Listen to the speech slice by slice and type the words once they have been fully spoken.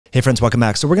Hey friends, welcome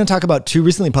back. So we're going to talk about two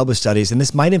recently published studies, and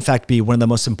this might in fact be one of the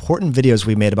most important videos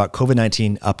we made about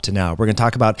COVID-19 up to now. We're going to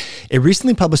talk about a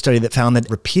recently published study that found that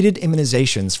repeated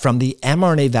immunizations from the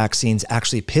mRNA vaccines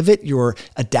actually pivot your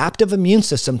adaptive immune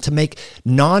system to make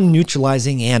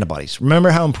non-neutralizing antibodies.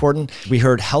 Remember how important we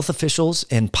heard health officials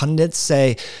and pundits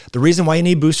say the reason why you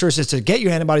need boosters is to get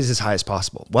your antibodies as high as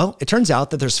possible. Well, it turns out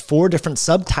that there's 4 different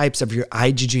subtypes of your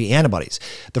IgG antibodies.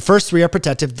 The first 3 are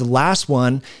protective. The last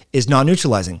one is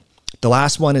non-neutralizing. The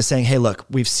last one is saying, hey, look,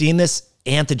 we've seen this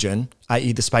antigen,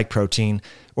 i.e. the spike protein,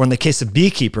 or in the case of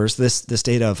beekeepers, this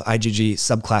data of IgG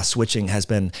subclass switching has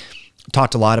been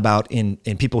talked a lot about in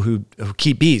people who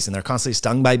keep bees, and they're constantly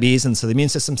stung by bees. And so the immune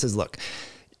system says, look,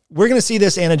 we're going to see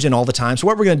this antigen all the time. So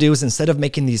what we're going to do is instead of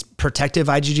making these protective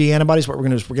IgG antibodies, what we're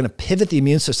going to do is we're going to pivot the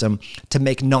immune system to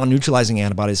make non-neutralizing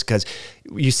antibodies because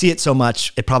you see it so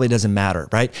much, it probably doesn't matter,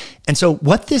 right? And so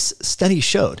what this study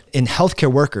showed in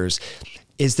healthcare workers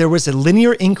is there was a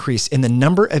linear increase in the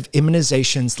number of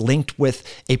immunizations linked with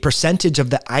a percentage of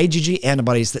the IgG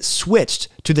antibodies that switched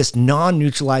to this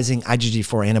non-neutralizing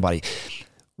IgG4 antibody,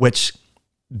 which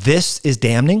this is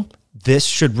damning. This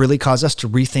should really cause us to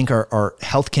rethink our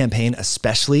health campaign,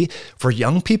 especially for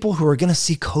young people who are going to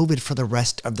see COVID for the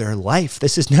rest of their life.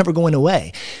 This is never going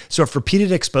away. So if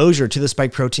repeated exposure to the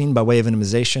spike protein by way of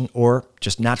immunization or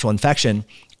just natural infection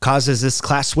causes this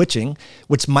class switching,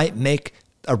 which might make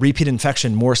a repeat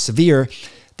infection more severe,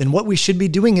 then what we should be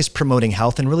doing is promoting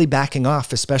health and really backing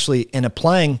off, especially in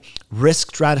applying risk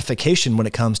stratification when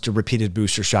it comes to repeated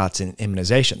booster shots and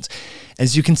immunizations.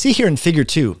 As you can see here in figure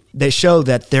 2, they show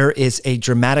that there is a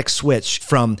dramatic switch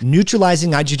from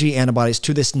neutralizing IgG antibodies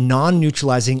to this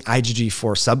non-neutralizing IgG4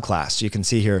 subclass. You can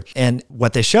see here. And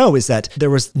what they show is that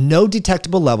there was no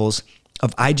detectable levels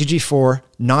of IgG4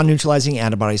 non-neutralizing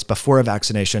antibodies before a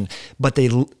vaccination, but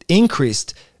they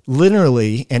increased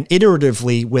linearly and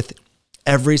iteratively with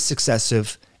every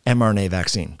successive mRNA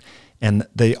vaccine. And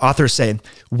the authors say,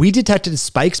 we detected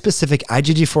spike-specific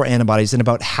IgG4 antibodies in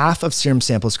about half of serum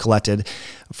samples collected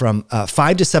from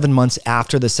 5 to 7 months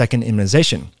after the second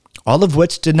immunization, all of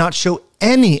which did not show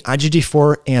any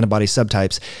IgG4 antibody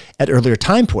subtypes at earlier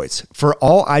time points. For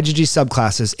all IgG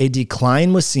subclasses, a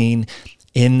decline was seen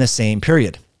in the same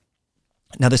period.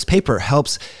 Now, this paper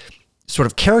helps sort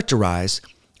of characterize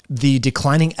the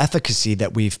declining efficacy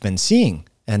that we've been seeing.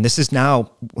 And this is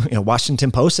now, Washington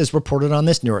Post has reported on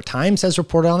this, New York Times has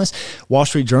reported on this, Wall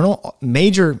Street Journal,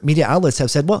 major media outlets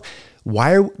have said, well,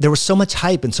 there was so much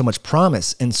hype and so much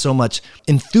promise and so much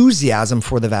enthusiasm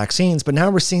for the vaccines, but now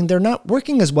we're seeing they're not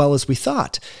working as well as we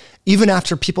thought. Even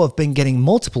after people have been getting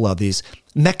multiple of these,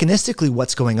 mechanistically,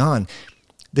 what's going on?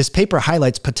 This paper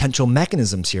highlights potential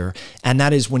mechanisms here, and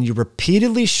that is when you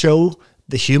repeatedly show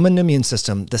the human immune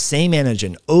system the same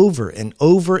antigen over and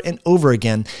over and over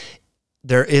again,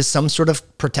 there is some sort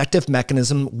of protective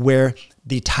mechanism where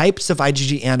the types of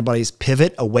IgG antibodies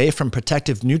pivot away from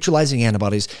protective neutralizing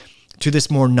antibodies to this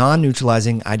more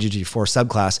non-neutralizing IgG4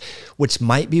 subclass, which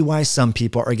might be why some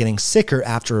people are getting sicker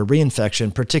after a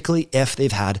reinfection, particularly if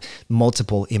they've had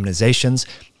multiple immunizations.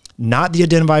 Not the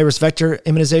adenovirus vector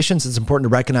immunizations. It's important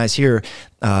to recognize here,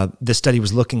 this study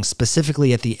was looking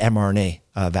specifically at the mRNA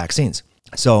vaccines.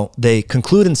 So they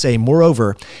conclude and say,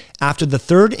 moreover, after the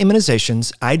third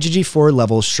immunizations, IgG4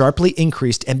 levels sharply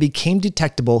increased and became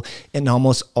detectable in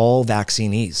almost all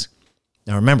vaccinees.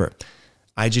 Now remember,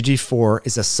 IgG4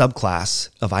 is a subclass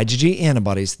of IgG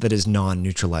antibodies that is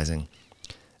non-neutralizing.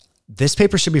 This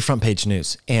paper should be front page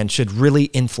news and should really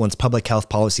influence public health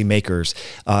policy makers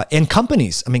and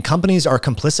companies. I mean, companies are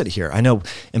complicit here. I know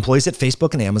employees at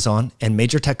Facebook and Amazon and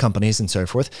major tech companies and so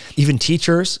forth, even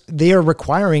teachers, they are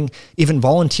requiring even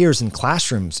volunteers in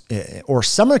classrooms or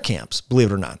summer camps,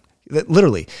 believe it or not.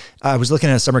 Literally, I was looking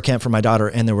at a summer camp for my daughter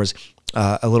and there was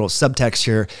a little subtext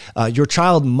here. Your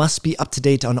child must be up to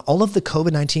date on all of the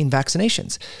COVID-19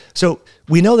 vaccinations. So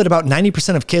we know that about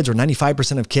 90% of kids or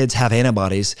 95% of kids have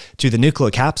antibodies to the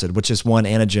nucleocapsid, which is one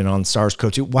antigen on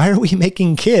SARS-CoV-2. Why are we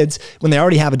making kids, when they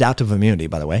already have adaptive immunity,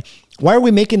 by the way, why are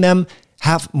we making them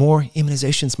have more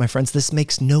immunizations, my friends? This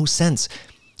makes no sense.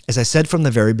 As I said from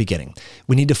the very beginning,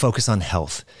 we need to focus on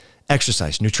health.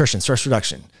 Exercise, nutrition, stress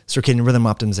reduction, circadian rhythm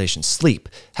optimization, sleep,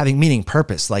 having meaning,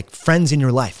 purpose, like friends in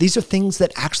your life. These are things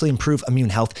that actually improve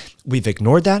immune health. We've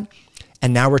ignored that,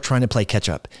 and now we're trying to play catch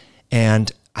up. And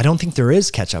I don't think there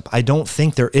is catch up. I don't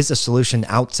think there is a solution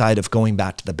outside of going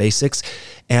back to the basics.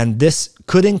 And this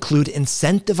could include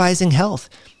incentivizing health.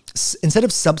 Instead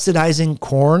of subsidizing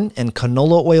corn and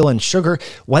canola oil and sugar,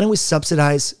 why don't we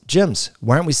subsidize gyms?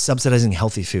 Why aren't we subsidizing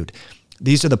healthy food?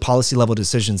 These are the policy level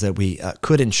decisions that we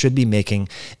could and should be making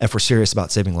if we're serious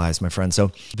about saving lives, my friends.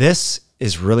 So this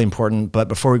is really important. But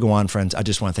before we go on, friends, I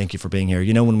just want to thank you for being here.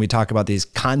 You know, when we talk about these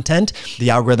content, the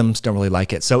algorithms don't really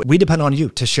like it. So we depend on you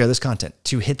to share this content,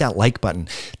 to hit that like button,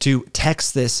 to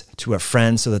text this to a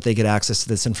friend so that they get access to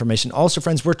this information. Also,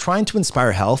 friends, we're trying to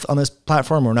inspire health on this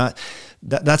platform. We're not,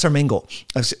 that's our main goal.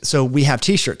 So we have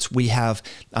t-shirts, we have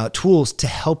tools to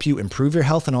help you improve your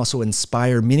health and also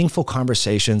inspire meaningful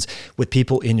conversations with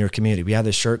people in your community. We have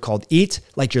this shirt called Eat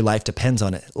Like Your Life Depends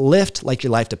on It, Lift Like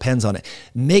Your Life Depends on It,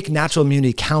 Make Natural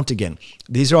Immunity Count Again.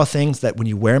 These are all things that when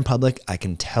you wear in public, I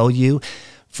can tell you,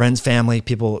 friends, family,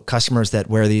 people, customers that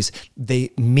wear these, they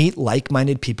meet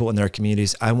like-minded people in their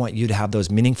communities. I want you to have those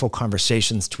meaningful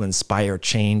conversations to inspire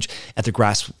change at the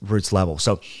grassroots level.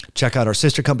 So check out our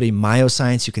sister company,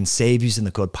 Myoscience. You can save using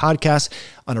the code podcast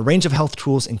on a range of health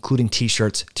tools, including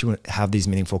t-shirts, to have these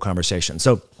meaningful conversations.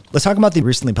 So let's talk about the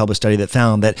recently published study that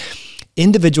found that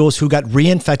individuals who got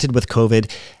reinfected with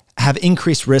COVID have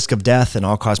increased risk of death and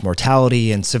all-cause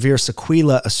mortality and severe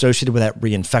sequelae associated with that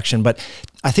reinfection. But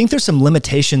I think there's some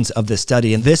limitations of this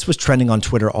study, and this was trending on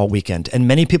Twitter all weekend. And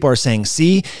many people are saying,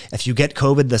 see, if you get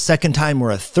COVID the second time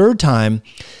or a third time,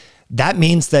 that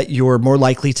means that you're more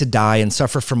likely to die and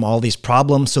suffer from all these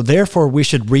problems. So therefore, we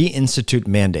should reinstitute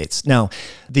mandates. Now,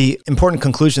 the important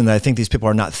conclusion that I think these people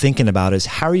are not thinking about is,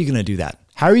 how are you going to do that?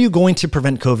 How are you going to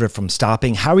prevent COVID from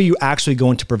stopping? How are you actually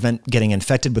going to prevent getting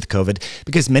infected with COVID?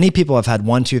 Because many people have had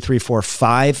 1, 2, 3, 4,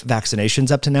 5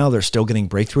 vaccinations up to now. They're still getting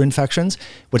breakthrough infections,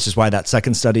 which is why that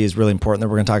second study is really important that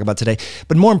we're going to talk about today.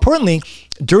 But more importantly,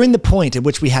 during the point at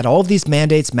which we had all of these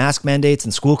mandates, mask mandates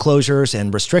and school closures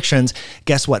and restrictions,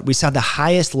 guess what? We saw the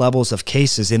highest levels of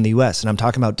cases in the US. And I'm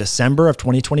talking about December of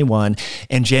 2021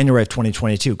 and January of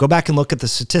 2022. Go back and look at the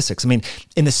statistics. I mean,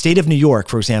 in the state of New York,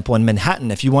 for example, in Manhattan,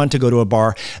 if you wanted to go to a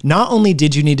bar, not only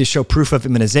did you need to show proof of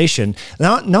immunization,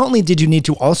 not only did you need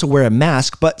to also wear a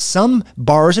mask, but some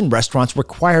bars and restaurants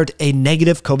required a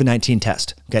negative COVID-19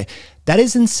 test. Okay, that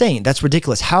is insane. That's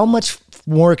ridiculous. How much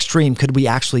more extreme could we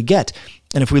actually get?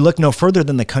 And if we look no further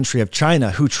than the country of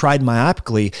China, who tried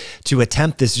myopically to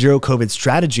attempt this zero COVID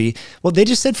strategy, well, they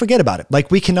just said, forget about it.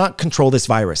 Like, we cannot control this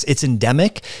virus. It's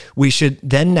endemic. We should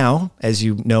then now, as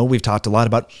you know, we've talked a lot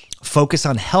about, focus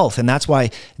on health. And that's why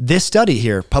this study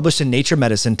here, published in Nature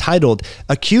Medicine, titled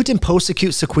Acute and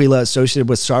Post-Acute Sequelae Associated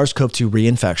with SARS-CoV-2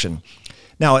 Reinfection.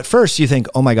 Now, at first you think,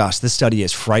 oh my gosh, this study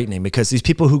is frightening, because these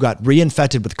people who got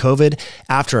reinfected with COVID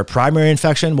after a primary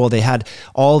infection, well, they had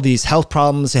all these health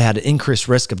problems, they had an increased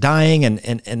risk of dying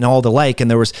and all the like. And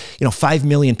there was, 5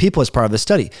 million people as part of the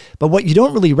study. But what you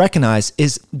don't really recognize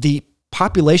is the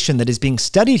population that is being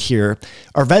studied here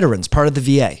are veterans, part of the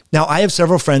VA. Now, I have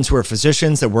several friends who are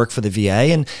physicians that work for the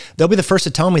VA, and they'll be the first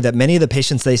to tell me that many of the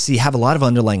patients they see have a lot of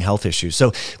underlying health issues.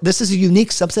 So this is a unique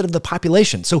subset of the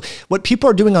population. So what people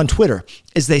are doing on Twitter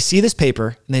is they see this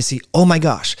paper and they see, oh my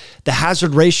gosh, the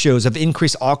hazard ratios of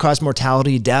increased all-cause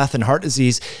mortality, death, and heart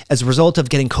disease as a result of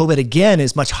getting COVID again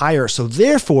is much higher. So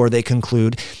therefore, they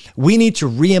conclude, we need to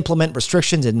re-implement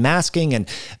restrictions and masking and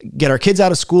get our kids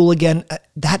out of school again.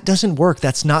 That doesn't work.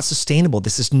 That's not sustainable.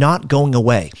 This is not going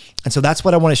away. And so that's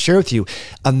what I want to share with you.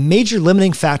 A major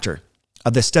limiting factor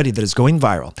of the study that is going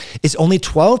viral is only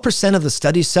 12% of the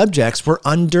study subjects were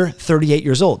under 38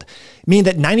 years old, meaning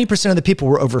that 90% of the people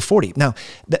were over 40. Now,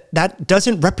 that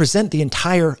doesn't represent the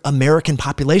entire American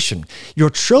population. Your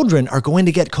children are going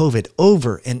to get COVID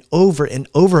over and over and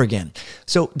over again.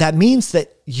 So that means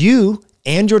that you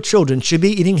and your children should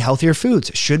be eating healthier foods,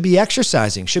 should be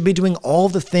exercising, should be doing all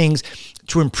the things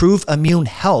to improve immune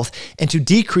health and to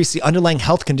decrease the underlying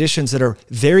health conditions that are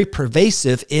very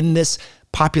pervasive in this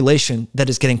population that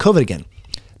is getting COVID again.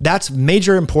 That's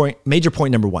major point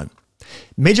number one.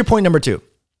 Major point number two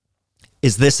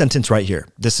is this sentence right here.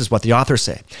 This is what the authors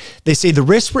say. They say the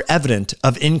risks were evident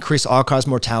of increased all-cause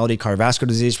mortality, cardiovascular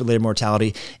disease-related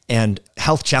mortality, and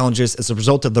health challenges as a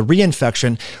result of the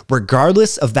reinfection,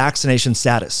 regardless of vaccination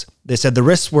status. They said the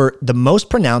risks were the most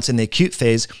pronounced in the acute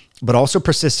phase, but also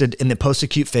persisted in the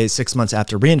post-acute phase 6 months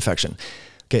after reinfection.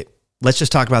 Okay, let's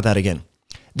just talk about that again.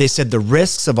 They said the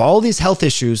risks of all these health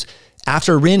issues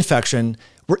after reinfection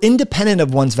were independent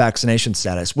of one's vaccination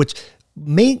status, which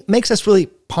makes us really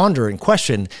ponder and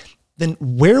question, then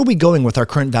where are we going with our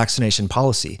current vaccination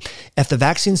policy? If the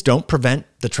vaccines don't prevent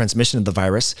the transmission of the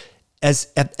virus, as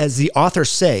the authors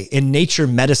say in Nature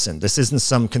Medicine, this isn't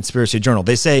some conspiracy journal,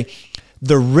 they say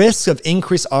the risks of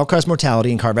increased all-cause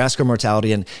mortality and cardiovascular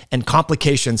mortality and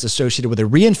complications associated with a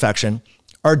reinfection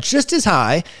are just as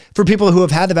high for people who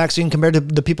have had the vaccine compared to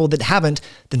the people that haven't,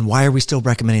 then why are we still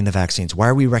recommending the vaccines? Why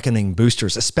are we recommending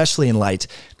boosters, especially in light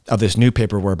of this new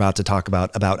paper we're about to talk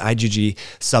about IgG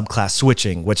subclass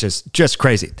switching, which is just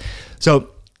crazy.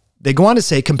 So They go on to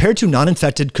say, compared to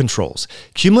non-infected controls,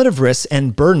 cumulative risks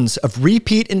and burdens of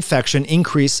repeat infection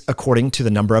increase according to the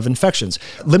number of infections,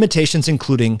 limitations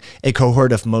including a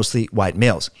cohort of mostly white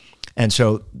males. And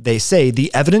so they say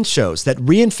the evidence shows that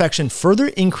reinfection further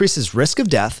increases risk of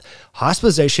death,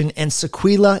 hospitalization, and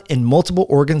sequelae in multiple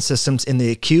organ systems in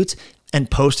the acute and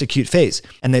post-acute phase.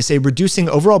 And they say reducing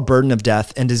overall burden of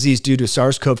death and disease due to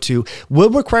SARS-CoV-2 will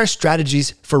require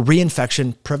strategies for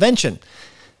reinfection prevention.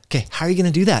 Okay, how are you going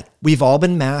to do that? We've all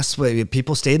been masked.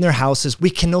 People stay in their houses. We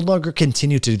can no longer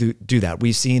continue to do that.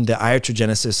 We've seen the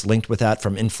iatrogenesis linked with that,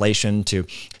 from inflation to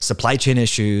supply chain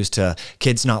issues to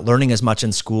kids not learning as much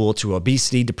in school to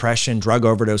obesity, depression, drug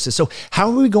overdoses. So how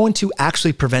are we going to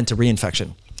actually prevent a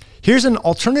reinfection? Here's an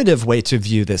alternative way to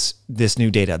view this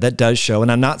new data that does show, and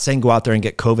I'm not saying go out there and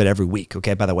get COVID every week,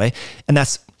 okay, by the way, and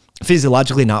that's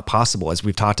physiologically not possible. As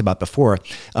we've talked about before,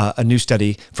 a new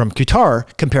study from Qatar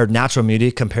compared natural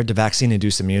immunity compared to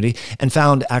vaccine-induced immunity and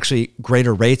found actually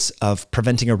greater rates of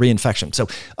preventing a reinfection. So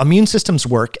immune systems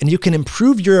work, and you can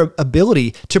improve your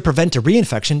ability to prevent a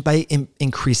reinfection by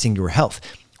increasing your health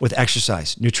with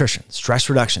exercise, nutrition, stress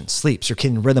reduction, sleep,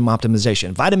 circadian rhythm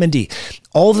optimization, vitamin D,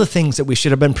 all the things that we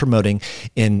should have been promoting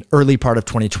in early part of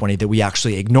 2020 that we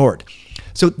actually ignored.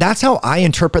 So that's how I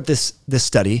interpret this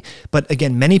study. But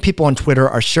again, many people on Twitter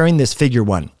are sharing this figure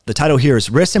 1. The title here is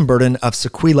Risk and Burden of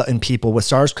Sequelae in People with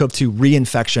SARS-CoV-2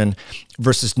 Reinfection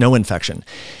versus No Infection.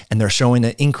 And they're showing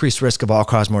an increased risk of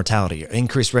all-cause mortality,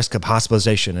 increased risk of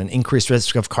hospitalization, an increased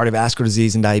risk of cardiovascular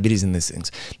disease and diabetes and these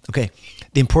things. Okay,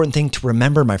 the important thing to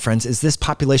remember, my friends, is this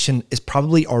population is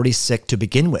probably already sick to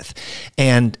begin with,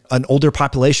 and an older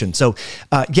population. So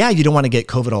yeah, you don't want to get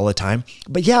COVID all the time.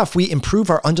 But yeah, if we improve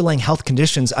our underlying health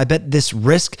conditions, I bet this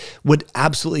risk would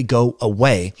absolutely go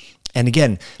away. And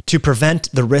again, to prevent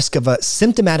the risk of a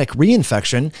symptomatic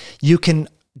reinfection, you can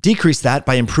decrease that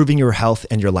by improving your health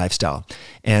and your lifestyle.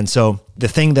 And so the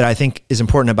thing that I think is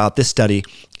important about this study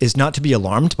is not to be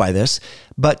alarmed by this,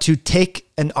 but to take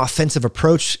an offensive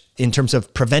approach in terms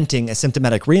of preventing a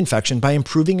symptomatic reinfection by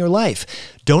improving your life.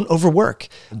 Don't overwork,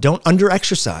 don't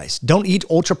under-exercise, don't eat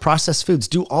ultra-processed foods,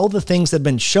 do all the things that have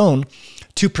been shown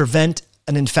to prevent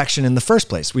an infection in the first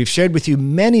place. We've shared with you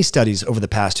many studies over the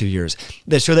past 2 years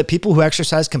that show that people who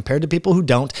exercise compared to people who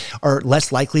don't are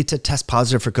less likely to test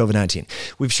positive for COVID-19.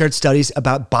 We've shared studies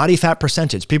about body fat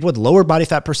percentage. People with lower body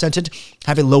fat percentage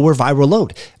have a lower viral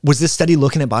load. Was this study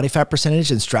looking at body fat percentage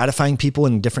and stratifying people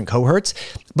in different cohorts?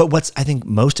 But what's, I think,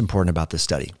 most important about this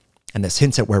study, and this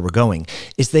hints at where we're going,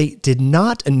 is they did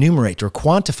not enumerate or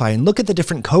quantify and look at the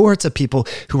different cohorts of people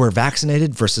who were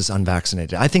vaccinated versus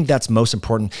unvaccinated. I think that's most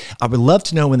important. I would love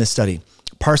to know in this study,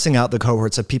 parsing out the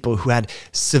cohorts of people who had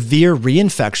severe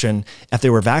reinfection if they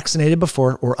were vaccinated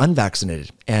before or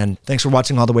unvaccinated. And thanks for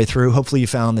watching all the way through. Hopefully you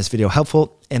found this video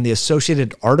helpful and the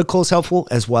associated article is helpful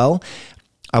as well.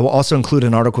 I will also include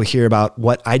an article here about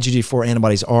what IgG4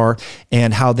 antibodies are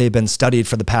and how they've been studied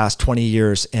for the past 20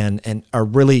 years and are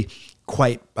really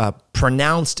quite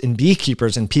pronounced in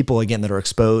beekeepers and people, again, that are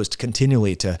exposed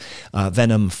continually to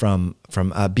venom from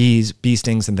bees, bee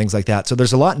stings, and things like that. So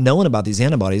there's a lot known about these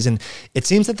antibodies, and it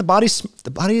seems that the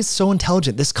body is so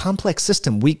intelligent. This complex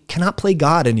system, we cannot play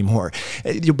God anymore.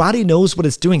 Your body knows what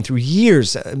it's doing through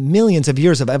years, millions of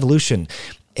years of evolution,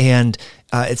 and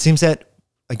it seems that,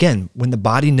 again, when the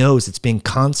body knows it's being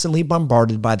constantly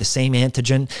bombarded by the same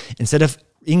antigen, instead of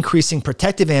increasing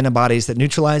protective antibodies that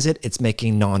neutralize it, it's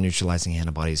making non-neutralizing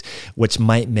antibodies, which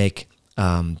might make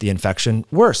the infection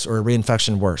worse or a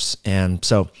reinfection worse. And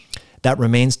so that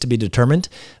remains to be determined,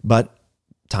 but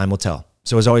time will tell.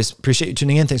 So as always, appreciate you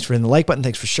tuning in. Thanks for hitting the like button.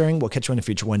 Thanks for sharing. We'll catch you on a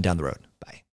future one down the road. Bye.